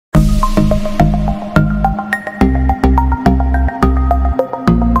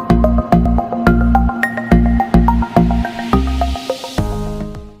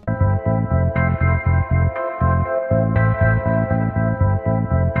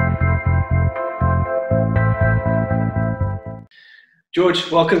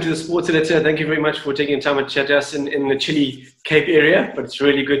George, welcome to the Sports Editor. Thank you very much for taking time to chat to us in the chilly Cape area, but it's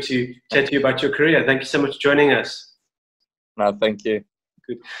really good to chat to you about your career. Thank you so much for joining us. No, thank you.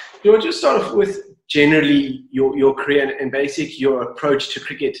 Good. George, just start off with generally your career and basic your approach to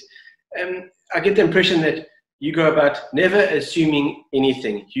cricket. I get the impression that you go about never assuming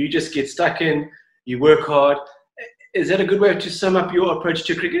anything. You just get stuck in, you work hard. Is that a good way to sum up your approach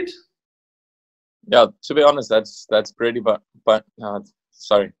to cricket? Yeah, to be honest, that's pretty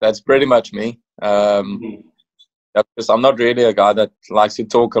that's pretty much me. Yeah, because I'm not really a guy that likes to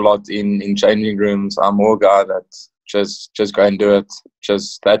talk a lot in changing rooms. I'm more a guy that just go and do it.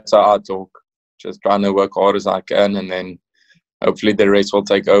 Just that's how I talk. Just trying to work hard as I can, and then hopefully the rest will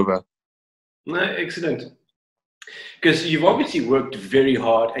take over. No, excellent. Because you've obviously worked very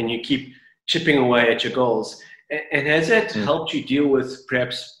hard and you keep chipping away at your goals. And has that helped you deal with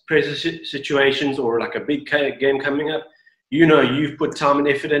perhaps pressure situations or like a big game coming up? You know, you've put time and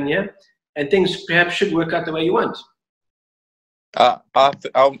effort in here, and things perhaps should work out the way you want. I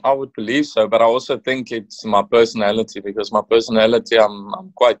would believe so, but I also think it's my personality, because my personality,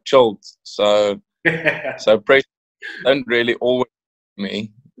 I'm quite chilled. So pressure don't really always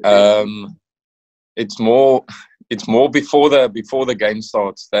me. It's more before the game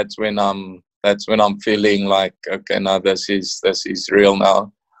starts. That's when I'm feeling like, okay, now this is real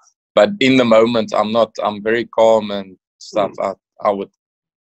now. But in the moment, I'm very calm and stuff. I would.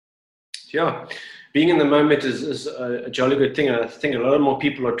 Yeah, being in the moment is a jolly good thing. I think a lot more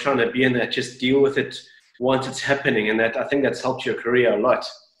people are trying to be in that, just deal with it once it's happening, and I think that's helped your career a lot.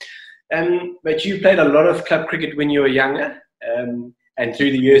 But you played a lot of club cricket when you were younger, and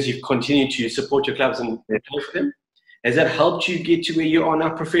through the years you've continued to support your clubs and play for them. Has that helped you get to where you are now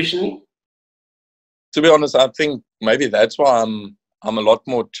professionally? To be honest, I think maybe that's why I'm a lot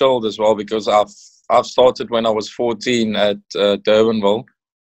more chilled as well, because I've started when I was 14 at Durbanville,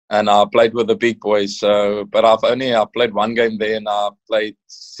 and I played with the big boys. So, but I played one game there, and I played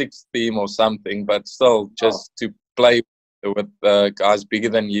 6th team or something. But still, just to play with guys bigger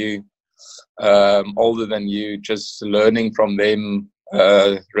than you, older than you, just learning from them,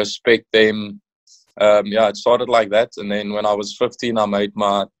 respect them. Yeah, it started like that, and then when I was 15, I made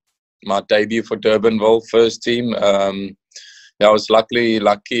my debut for Durbanville first team. Yeah, I was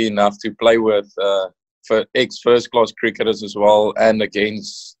lucky enough to play with ex-first class cricketers as well, and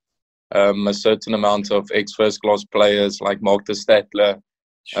against a certain amount of ex-first class players like Mark de Stadler.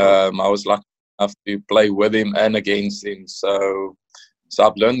 Sure. I was lucky enough to play with him and against him. So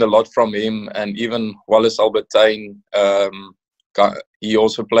I've learned a lot from him, and even Wallace Albertine. He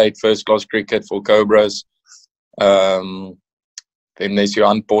also played first class cricket for Cobras. Then there's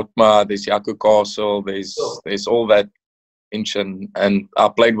Johan Potma, there's Jaco Castle, there's all that mention, and I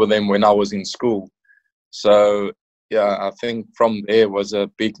played with them when I was in school. So yeah, I think from there was a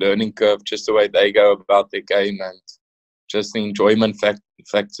big learning curve, just the way they go about their game and just the enjoyment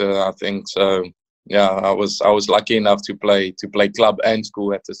factor. I think so. Yeah, I was lucky enough to play club and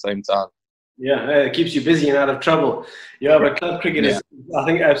school at the same time. Yeah, it keeps you busy and out of trouble. Yeah, but club cricket is, I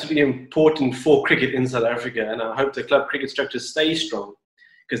think, absolutely important for cricket in South Africa, and I hope the club cricket structure stays strong,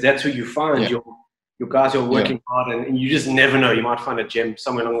 because that's where you find your guys who are working hard, and you just never know. You might find a gem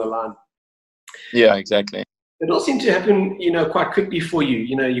somewhere along the line. Yeah, exactly. It all seemed to happen, quite quickly for you.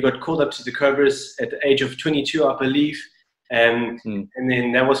 You got called up to the Cobras at the age of 22, I believe, and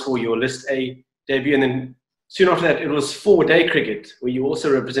then that was for your List A debut, and then soon after that, it was 4-day cricket, where you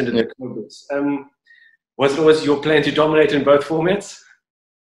also represented the Cobras. Was it always your plan to dominate in both formats?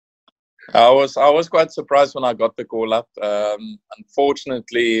 I was quite surprised when I got the call up.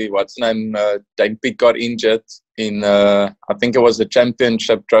 Unfortunately, Dane Pitt got injured in, I think it was the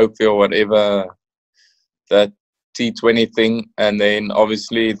championship trophy or whatever, that T20 thing. And then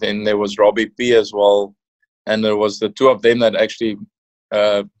obviously there was Robbie P as well. And there was the two of them that actually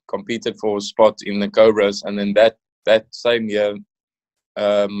competed for a spot in the Cobras, and then that same year,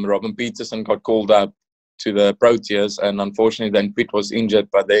 Robin Peterson got called up to the Proteas, and unfortunately then Pitt was injured.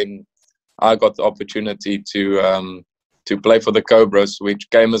 But then I got the opportunity to play for the Cobras, which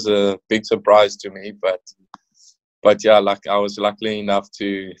came as a big surprise to me. But yeah, I was lucky enough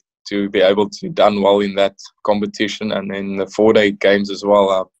to be able to done well in that competition, and in the 4-day games as well,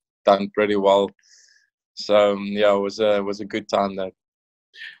 I've done pretty well. So yeah, it was a good time there.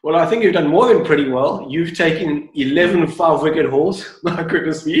 Well, I think you've done more than pretty well. You've taken 11 5-wicket hauls. My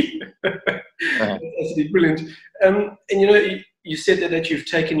goodness me. That's absolutely brilliant. And you said that you've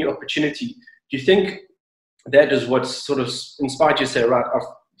taken your opportunity. Do you think that is what sort of inspired you to say, right,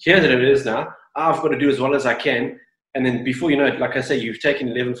 here's what it is now. I've got to do as well as I can. And then before you know it, like I say, you've taken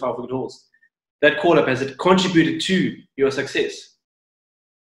 11 5-wicket hauls. That call-up, has it contributed to your success?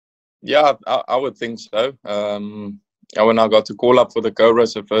 Yeah, I would think so. When I got to call up for the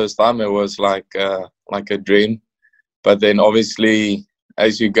Cobras the first time, it was like a dream. But then obviously,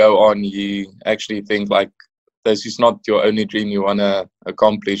 as you go on, you actually think like this is not your only dream you want to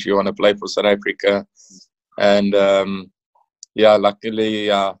accomplish. You want to play for South Africa. And yeah,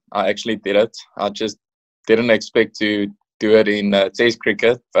 luckily, I actually did it. I just didn't expect to do it in Test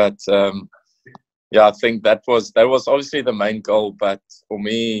cricket. But yeah, I think that was obviously the main goal. But for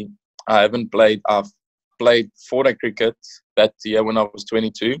me, I haven't played. I've played for the cricket that year when I was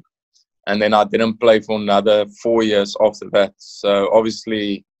 22. And then I didn't play for another 4 years after that. So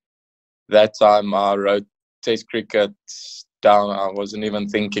obviously, that time I wrote Test cricket down. I wasn't even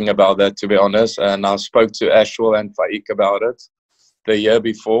thinking about that, to be honest. And I spoke to Ashwell and Faik about it the year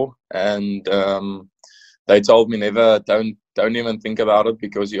before, and they told me never, don't even think about it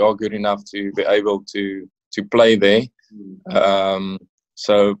because you are good enough to be able to play there.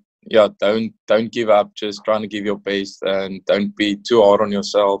 So yeah, don't give up. Just trying to give your best and don't be too hard on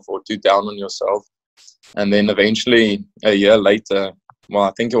yourself or too down on yourself. And then eventually, a year later, well,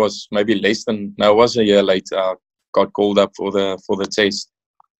 I think it was maybe less than, no, it was a year later, I got called up for the test.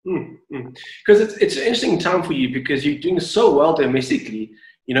 Because it's an interesting time for you because you're doing so well domestically.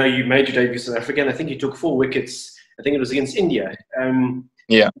 You know, you made your debut in South Africa, and I think you took 4 wickets. I think it was against India.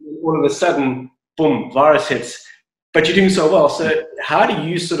 Yeah. All of a sudden, boom, virus hits. But you're doing so well. So how do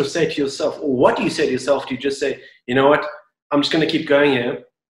you sort of say to yourself, or what do you say to yourself? Do you just say, you know what, I'm just going to keep going here,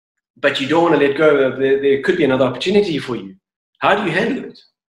 but you don't want to let go. There could be another opportunity for you. How do you handle it?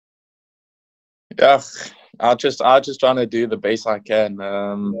 Yeah, I just trying to do the best I can.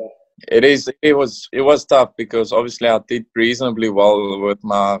 It was tough because obviously I did reasonably well with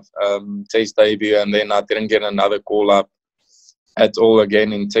my Test debut, and then I didn't get another call up at all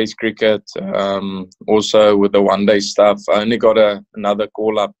again in Test cricket. Also with the one-day stuff, I only got another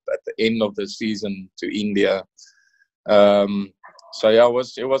call up at the end of the season to India. So yeah,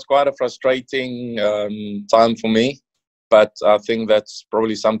 it was quite a frustrating time for me. But I think that's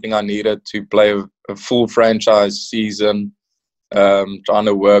probably something I needed to play a full franchise season, trying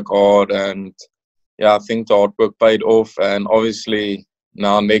to work hard. And yeah, I think the hard work paid off. And obviously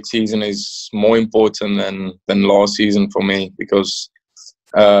now next season is more important than last season for me because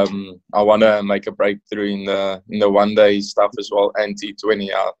I want to make a breakthrough in the one-day stuff as well and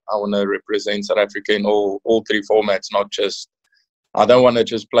T20. I want to represent South Africa in all 3 formats, not just. I don't want to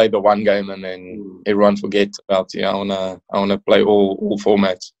just play the one game and then everyone forget about it. I wanna play all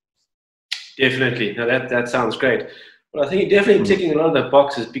formats. Definitely. No, that sounds great. Well, I think you're definitely ticking a lot of the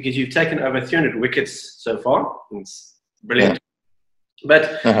boxes because you've taken over 300 wickets so far. It's brilliant. Yeah.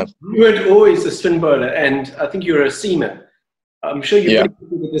 But you weren't always a spin bowler, and I think you're a seamer. I'm sure you made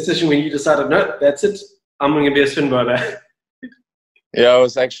the decision when you decided, no, that's it. I'm going to be a spin bowler. Yeah,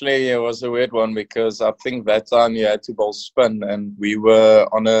 it was a weird one because I think that time you had to bowl spin, and we were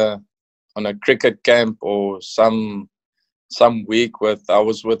on a cricket camp or some week I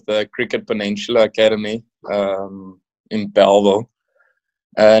was with the Cricket Peninsula Academy in Belleville,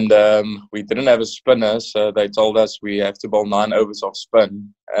 and we didn't have a spinner, so they told us we have to bowl 9 overs of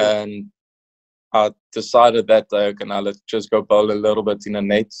spin, and I decided that okay, now let's just go bowl a little bit in a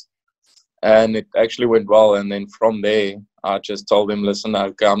net. And it actually went well. And then from there, I just told him, listen,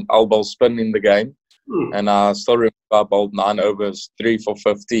 I'll bowl spin in the game. And I still remember I bowled 9 overs, 3 for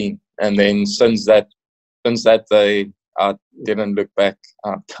 15. And then since that day, I didn't look back.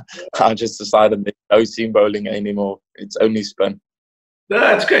 I just decided there's no seam bowling anymore. It's only spin. No,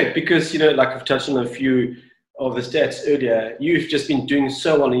 that's great because, you know, like I've touched on a few of the stats earlier, you've just been doing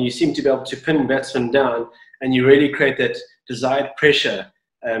so well and you seem to be able to pin batsmen down and you really create that desired pressure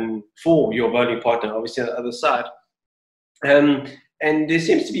for your bowling partner, obviously on the other side. And there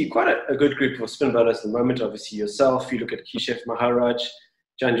seems to be quite a good group of spin bowlers at the moment. Obviously yourself, you look at Keshav Maharaj,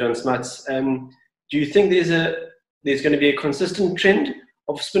 John Smuts. Do you think there's going to be a consistent trend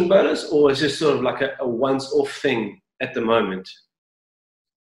of spin bowlers, or is this sort of like a once-off thing at the moment?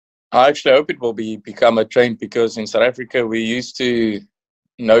 I actually hope it will become a trend because in South Africa we used to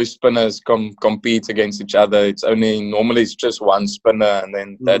no spinners compete against each other. It's normally just one spinner and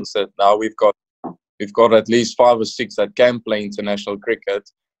then that's it. Now we've got at least 5 or 6 that can play international cricket.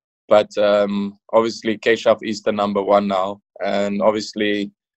 But obviously Keshav is the number 1 now. And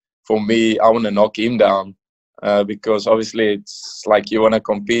obviously for me, I want to knock him down because obviously it's like you want to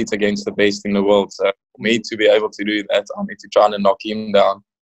compete against the best in the world. So for me to be able to do that, I need to try and knock him down.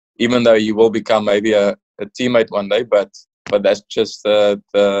 Even though you will become maybe a teammate one day, but that's just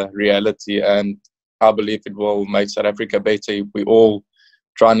the reality, and I believe it will make South Africa better if we all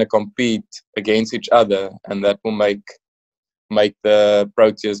trying to compete against each other, and that will make make the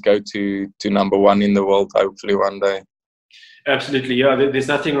Proteas go to number one in the world, hopefully one day. Absolutely, yeah. There's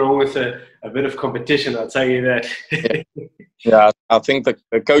nothing wrong with a bit of competition, I'll tell you that. Yeah, I think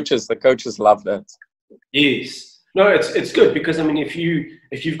the coaches love that. Yes. No, it's good because I mean, if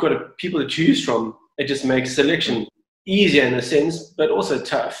you've got people to choose from, it just makes selection easier in a sense, but also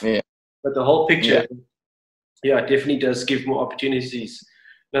tough. Yeah. But the whole picture, yeah, it definitely does give more opportunities.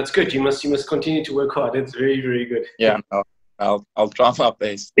 That's good. You must continue to work hard. It's very, very good. Yeah, I'll try my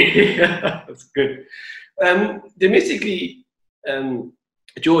best. Yeah, that's good. Domestically,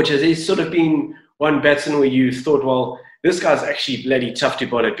 George, has there sort of been one batsman where you thought, well, this guy's actually bloody tough to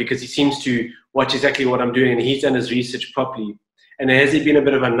bowl at because he seems to watch exactly what I'm doing and he's done his research properly? And has there been a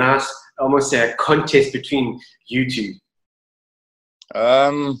bit of a nice, almost say, a contest between you two?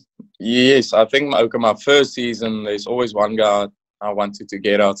 Yes, I think my first season, there's always one guy I wanted to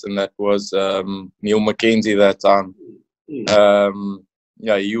get out, and that was Neil McKenzie that time.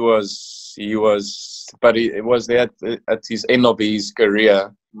 Yeah, he was, but it was there at his end of his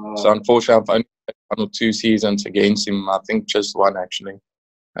career. So unfortunately, I've only had 1 or 2 seasons against him. I think just one actually.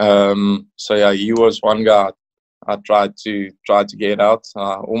 So yeah, he was one guy I tried to get out.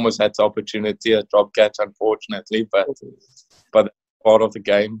 I almost had the opportunity, a drop catch, unfortunately, but part of the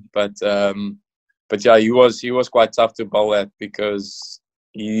game. But yeah, he was quite tough to bowl at because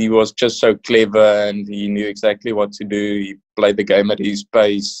he was just so clever and he knew exactly what to do. He played the game at his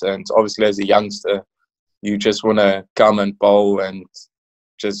pace, and obviously as a youngster, you just want to come and bowl and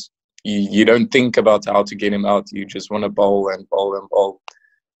just you don't think about how to get him out. You just want to bowl and bowl and bowl.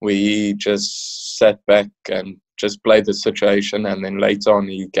 We just sat back and just played the situation, and then later on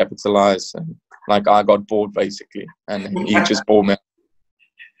he capitalized, and like I got bored basically, and he just bowled me.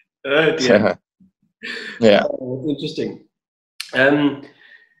 Yeah. Interesting.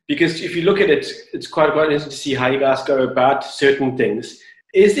 Because if you look at it, it's quite interesting to see how you guys go about certain things.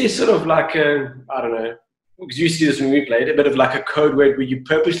 Is there sort of like a, I don't know, because you used to do this when we played, a bit of like a code word where you're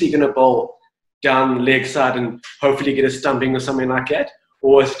purposely going to bowl down the leg side and hopefully get a stumping or something like that?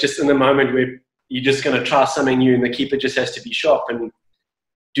 Or it's just in the moment where you're just going to try something new and the keeper just has to be sharp and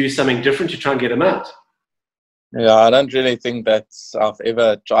do something different to try and get him out? Yeah, I don't really think that I've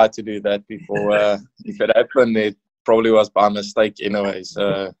ever tried to do that before. If it happened, it probably was by mistake anyway.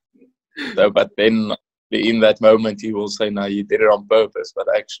 So but then in that moment, you will say, no, you did it on purpose. But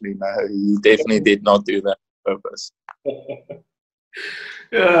actually, no, you definitely did not do that on purpose.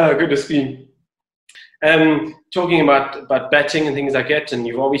 Yeah, good to see. Talking about batting and things like that, and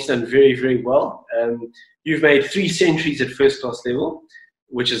you've always done very, very well. You've made 3 centuries at first class level,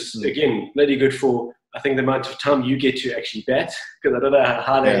 which is, again, really good for, I think, the amount of time you get to actually bat, because I don't know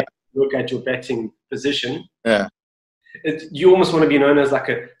how they look at your batting position. Yeah. You almost want to be known as like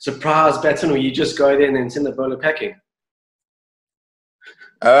a surprise batsman, where you just go there and then send the bowler packing.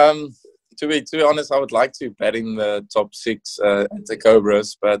 To be honest, I would like to bat in the top 6 at the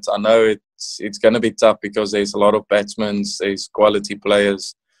Cobras, but I know it's going to be tough because there's a lot of batsmen, there's quality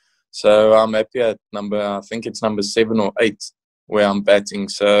players. So I'm happy at I think it's number 7 or 8 where I'm batting.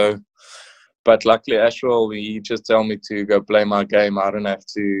 So, but luckily Ashwell, he just tell me to go play my game. I don't have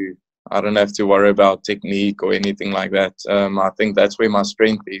to worry about technique or anything like that. I think that's where my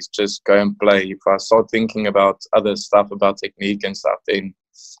strength is. Just go and play. If I start thinking about other stuff, about technique and stuff, then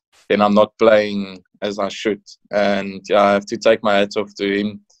I'm not playing as I should. And I have to take my hat off to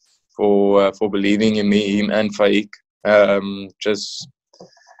him for believing in me, him and Faik. Just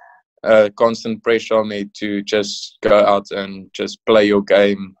constant pressure on me to just go out and just play your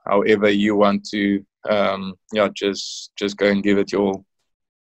game however you want to. Just go and give it your all.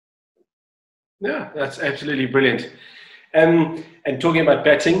 Yeah, that's absolutely brilliant. And talking about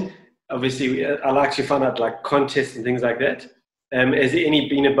batting, obviously, I like to find out like contests and things like that. Has there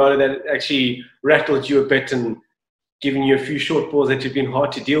been a bowler that actually rattled you a bit and given you a few short balls that have been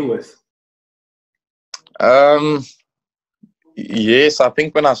hard to deal with? Yes, I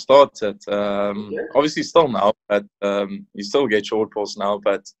think when I started, obviously still now, but you still get short balls now,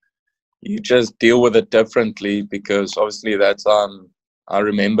 but you just deal with it differently because obviously that's I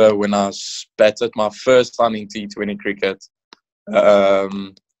remember when I batted my first time in T20 cricket.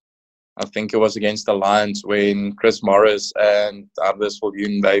 I think it was against the Lions when Chris Morris and Ardis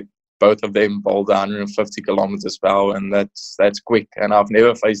Viljoen, both of them bowled 150 kilometers per hour, and that's quick. And I've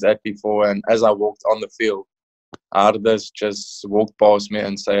never faced that before. And as I walked on the field, Ardis just walked past me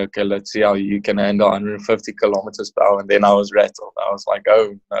and say, "Okay, let's see how you can handle 150 kilometers per hour." And then I was rattled. I was like,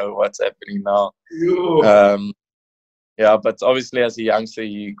 "Oh no, what's happening now?" Yeah, but obviously as a youngster,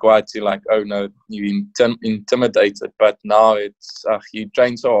 you quite to like, oh no, you intimidated. But now it's you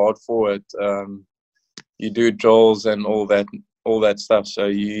train so hard for it. do drills and all that stuff. So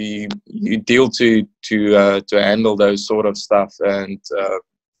you deal to handle those sort of stuff, and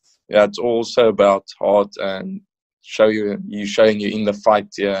yeah, it's also about heart and showing you in the fight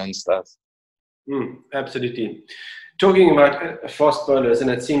here and stuff. Absolutely. Talking about fast bowlers, and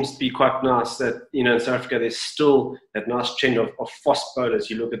it seems to be quite nice that, you know, in South Africa there's still that nice trend of fast bowlers.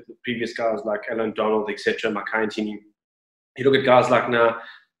 You look at the previous guys like Alan Donald, etc., Makayantini. You look at guys like now,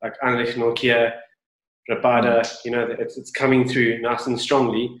 like Anrich Nokia, Rabada, you know, it's coming through nice and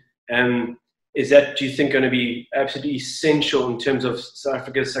strongly. Is that, do you think, going to be absolutely essential in terms of South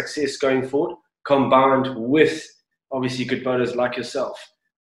Africa's success going forward, combined with obviously good bowlers like yourself?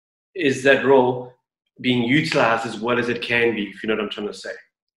 Is that role being utilised as well as it can be, if you know what I'm trying to say?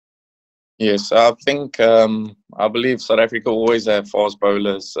 Yes, I think I believe South Africa always have fast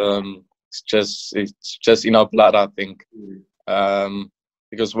bowlers. It's just in our blood, I think.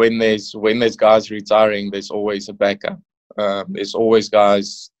 Because when there's guys retiring, there's always a backup. There's always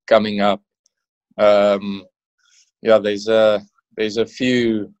guys coming up. Yeah, there's a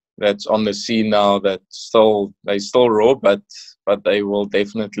few that's on the scene now that still raw, but they will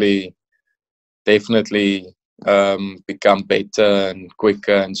definitely become better and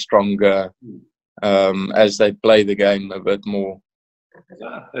quicker and stronger as they play the game a bit more.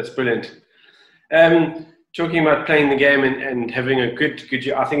 That's brilliant. Talking about playing the game and having a good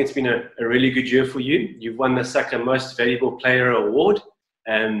year, I think it's been a really good year for you. You've won the SACA Most Valuable Player Award.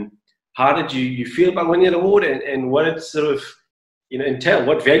 How did you feel about winning that award, and what it sort of, you know, entail?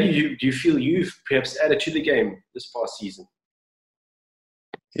 What value do you feel you've perhaps added to the game this past season?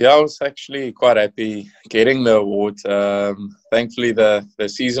 Yeah, I was actually quite happy getting the award. Thankfully, the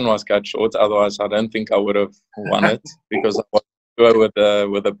season was cut short. Otherwise, I don't think I would have won it because I was with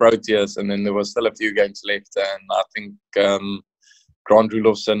the Proteas, and then there was still a few games left. And I think Grant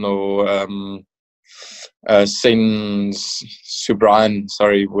Rudolphson or Sin Subrian,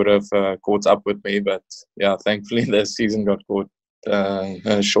 would have caught up with me. But yeah, thankfully the season got caught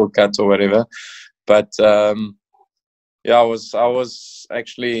shortcut or whatever. But yeah, I was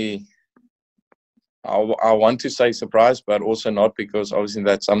actually, I want to say surprised, but also not, because obviously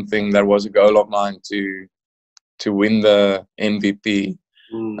that's something that was a goal of mine to win the MVP.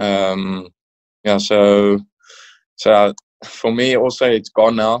 Yeah, so for me also it's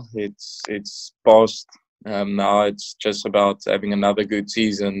gone now. It's past. Now it's just about having another good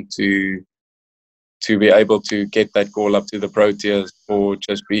season to be able to get that call up to the Proteas, or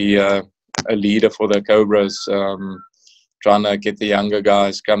just be a leader for the Cobras. Trying to get the younger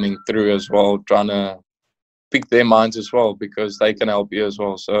guys coming through as well, trying to pick their minds as well, because they can help you as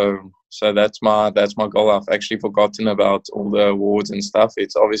well. So that's my goal. I've actually forgotten about all the awards and stuff.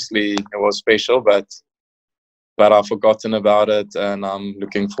 It's obviously, it was special, but I've forgotten about it, and I'm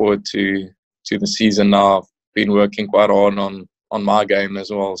looking forward to the season now. I've been working quite hard on my game as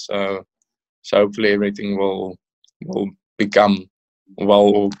well. So hopefully everything will become well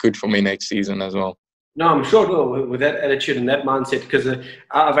or good for me next season as well. No, I'm sure it will, with that attitude and that mindset, because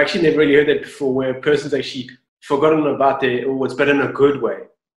I've actually never really heard that before, where a person's actually forgotten about their awards, but in a good way.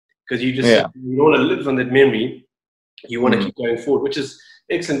 Because you want to live on that memory. You want to keep going forward, which is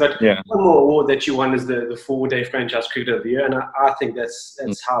excellent. But one more award that you won is the 4-day franchise cricketer of the year, and I think that's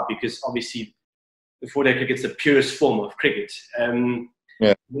hard, because obviously the 4-day cricket's the purest form of cricket.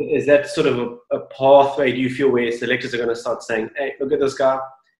 Is that sort of a pathway, do you feel, where selectors are going to start saying, hey, look at this guy,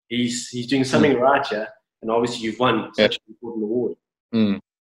 he's doing something right here, and obviously you've won such an important award.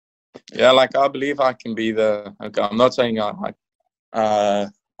 Yeah, like I believe I can be I'm not saying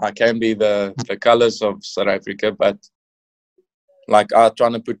I can be the colours of South Africa, but like I'm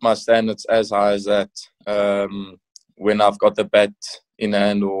trying to put my standards as high as that. When I've got the bat in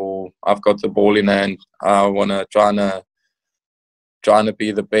hand or I've got the ball in hand, I want to trying to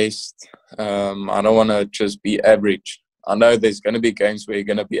be the best. I don't want to just be average. I know there's going to be games where you're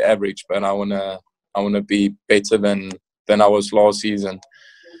going to be average, but I want to be better than I was last season.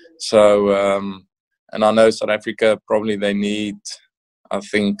 So, and I know South Africa probably they need, I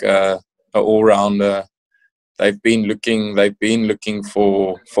think, an all-rounder. They've been looking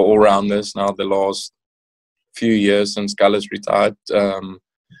for all-rounders now the last few years since Gullis retired. I'm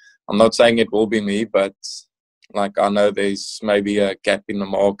not saying it will be me, but like I know there's maybe a gap in the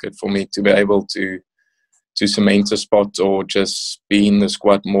market for me to be able to cement a spot or just be in the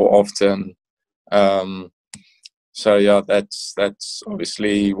squad more often. So yeah, that's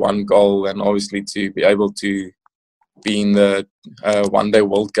obviously one goal, and obviously to be able to be in the one-day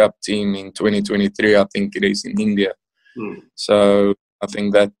World Cup team in 2023, I think it is, in India. So I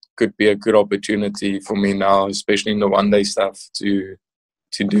think that could be a good opportunity for me now, especially in the one-day stuff, to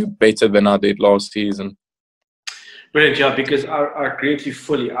do better than I did last season. Brilliant job, because I agree with you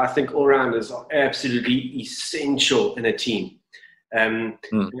fully. I think all-rounders are absolutely essential in a team. I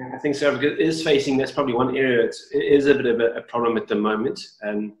think South Africa is facing, that's probably one area, it is a bit of a problem at the moment.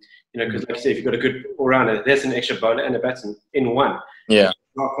 Because like you say, if you've got a good all-rounder, there's an extra bowler and a batsman in one. Yeah.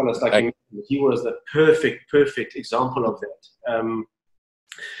 He was the perfect example of that.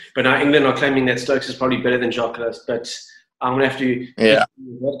 But now England are claiming that Stokes is probably better than Jacques, but I'm going to have to... Yeah.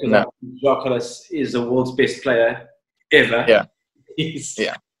 Because Jacques is the world's best player ever. Yeah.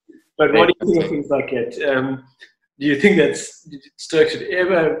 Yeah. But what do you think of things like that? Do you think that Stokes should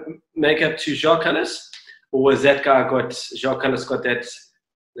ever make up to Jacques, or was that guy Jacques got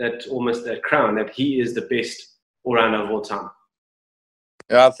that almost that crown that he is the best all-rounder of all time?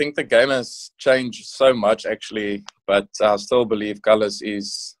 Yeah, I think the game has changed so much actually, but I still believe Cullis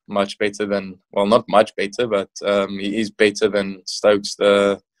is much better than, well, not much better, but he is better than Stokes.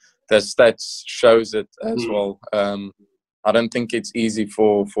 The stats shows it as well. I don't think it's easy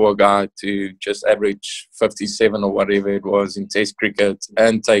for a guy to just average 57 or whatever it was in Test cricket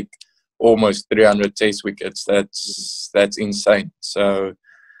and take almost 300 Test wickets. That's insane. So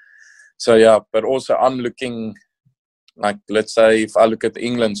yeah, but also I'm looking, like, let's say if I look at the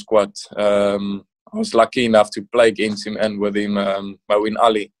England squad, I was lucky enough to play against him and with him, Moeen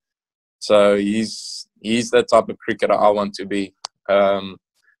Ali. So he's the type of cricketer I want to be.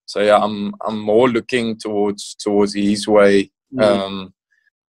 So yeah, I'm more looking towards his way.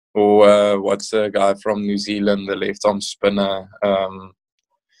 Or what's the guy from New Zealand, the left-arm spinner?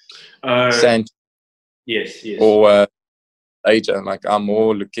 Yes. Or Asia. Like, I'm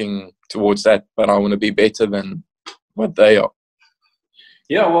more looking towards that, but I want to be better than what they are.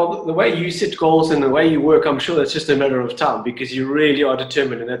 Yeah, well, the way you set goals and the way you work, I'm sure that's just a matter of time, because you really are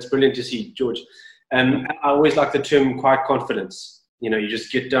determined, and that's brilliant to see, George. I always like the term quiet confidence. You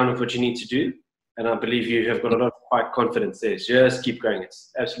just get down with what you need to do, and I believe you have got a lot of quiet confidence there. Just keep going.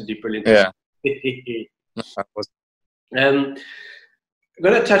 It's absolutely brilliant. Yeah. I'm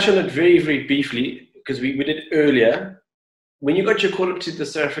going to touch on it very, very briefly, because we did it earlier. When you got your call up to the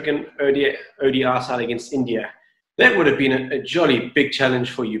South African ODI side against India, that would have been a jolly big challenge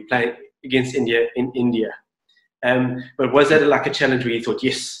for you, playing against India in India. But was that like a challenge where you thought,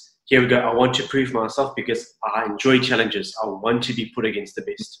 yes, here we go, I want to prove myself because I enjoy challenges. I want to be put against the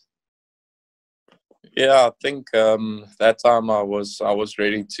best. Yeah, I think that time I was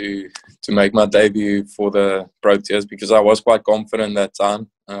ready to make my debut for the Proteas, because I was quite confident that time.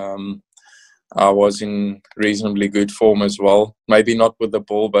 I was in reasonably good form as well. Maybe not with the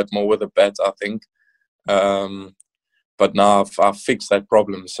ball, but more with the bat, I think. But now I've fixed that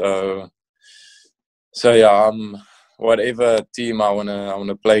problem. So yeah, whatever team I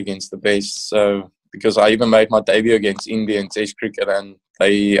wanna play against the best. So because I even made my debut against India in Test cricket, and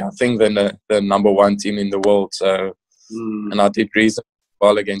I think they're the number one team in the world. So and I did reasonably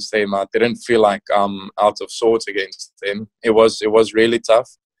well against them. I didn't feel like I'm out of sorts against them. It was really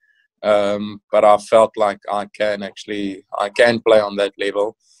tough. But I felt like I can play on that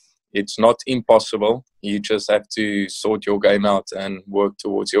level. It's not impossible. You just have to sort your game out and work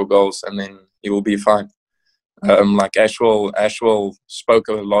towards your goals, and then you will be fine. Like Ashwell spoke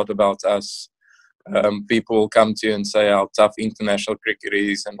a lot about us. People will come to you and say how tough international cricket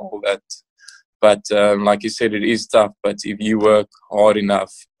is and all that. But like you said, it is tough. But if you work hard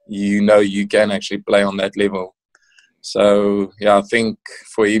enough, you can actually play on that level. So yeah, I think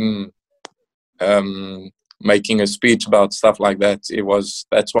for him, making a speech about stuff like that,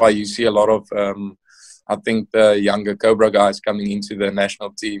 that's why you see a lot of I think the younger Cobra guys coming into the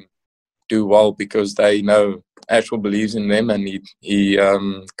national team do well, because they know Ashwell believes in them, and he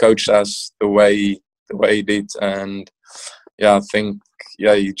coached us the way he did. And yeah, I think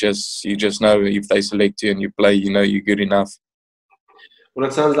you just know if they select you and you play, you're good enough. Well,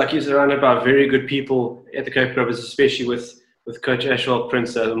 it sounds like you're surrounded by very good people at the Cobras, especially with Coach Ashwell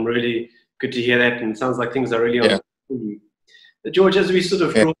Prince. I'm really good to hear that, and it sounds like things are really on. George, as we sort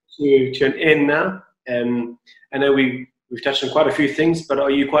of draw to an end now, I know we've touched on quite a few things, but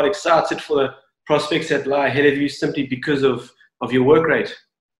are you quite excited for the prospects that lie ahead of you, simply because of your work rate?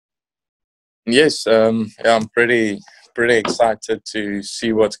 Yes, I'm pretty excited to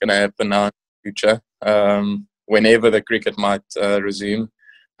see what's going to happen now in the future. Whenever the cricket might resume,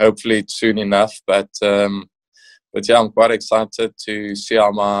 hopefully it's soon enough. But yeah, I'm quite excited to see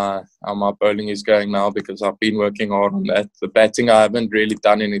how my bowling is going now, because I've been working hard on that. The batting, I haven't really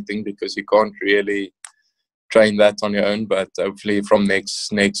done anything, because you can't really train that on your own. But hopefully from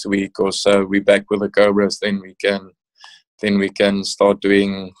next week or so, we're back with the Cobras. Then we can start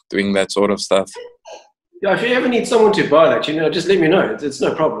doing that sort of stuff. Yeah, if you ever need someone to bowl that, just let me know. It's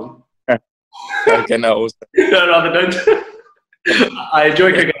no problem. Okay, no, also, No, rather don't. I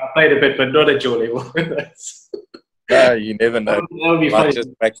enjoy cricket. I played a bit, but not at your level. you never know. That would be You might funny. just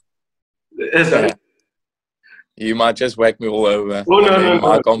whack, Sorry. yeah, you might just whack me all over. Oh, no, and then no,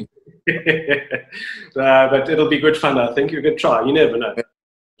 my no. But it'll be good fun. I think you could try. You never know.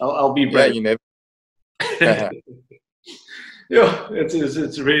 I'll be yeah, brave. you never. Yeah,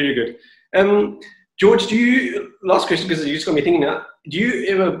 it's really good. George, last question, because you just got me thinking now, do you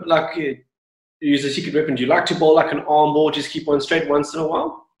ever use a secret weapon? Do you like to bowl like an arm ball, just keep one straight once in a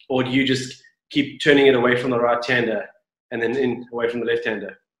while? Or do you just keep turning it away from the right-hander and then away from the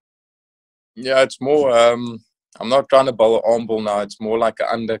left-hander? Yeah, it's more, I'm not trying to bowl an arm ball now. It's more like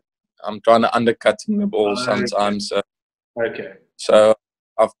I'm trying to undercutting the ball sometimes. Okay. So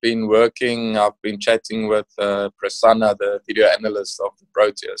I've been chatting with Prasanna, the video analyst of the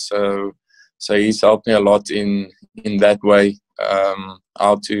Protea. So he's helped me a lot in that way,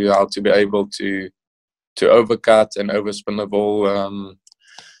 how to be able to overcut and overspin the ball,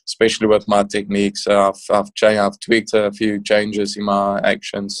 especially with my techniques. I've tweaked a few changes in my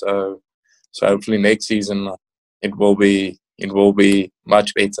action. So hopefully next season it will be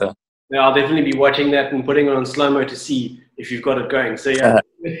much better. Yeah, I'll definitely be watching that and putting it on slow-mo to see if you've got it going. So yeah.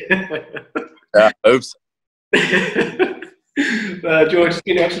 Yeah, I hope so. George, it's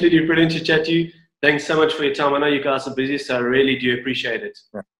been absolutely brilliant to chat to you. Thanks so much for your time. I know you guys are busy, so I really do appreciate it.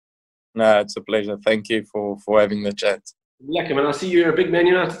 No, it's a pleasure. Thank you for having the chat. Lucky, man. I see you're a big Man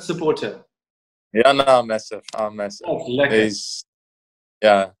United supporter. Yeah, no, I'm massive.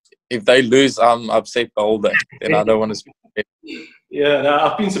 Yeah, if they lose, I'm upset the whole day. Then I don't want to speak. Yeah, no,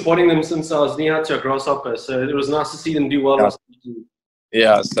 I've been supporting them since I was knee out to a grasshopper, so it was nice to see them do well last season.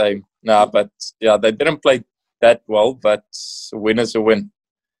 Yeah, same. No, but yeah, they didn't play that well, but a win is a win.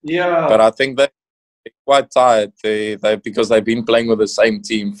 Yeah. But I think they're quite tired. They because they've been playing with the same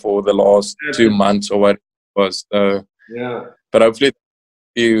team for the last 2 months or what it was. So, yeah. But hopefully a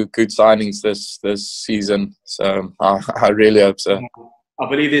few good signings this season. So I really hope so. I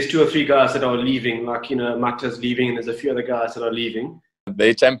believe there's 2 or 3 guys that are leaving, like, Mata's leaving and there's a few other guys that are leaving.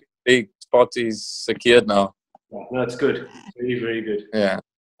 Their Champions League spot is secured now. Yeah, no, it's good. Very, very good. Yeah,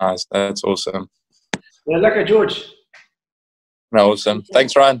 nice. That's awesome. Yeah, luck, George. No, awesome.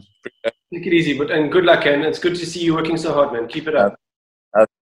 Thanks, Ryan. Take it easy, and good luck, and it's good to see you working so hard, man. Keep it up.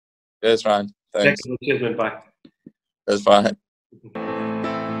 Cheers, Ryan. Thanks. Cheers, man. Bye. Cheers, bye.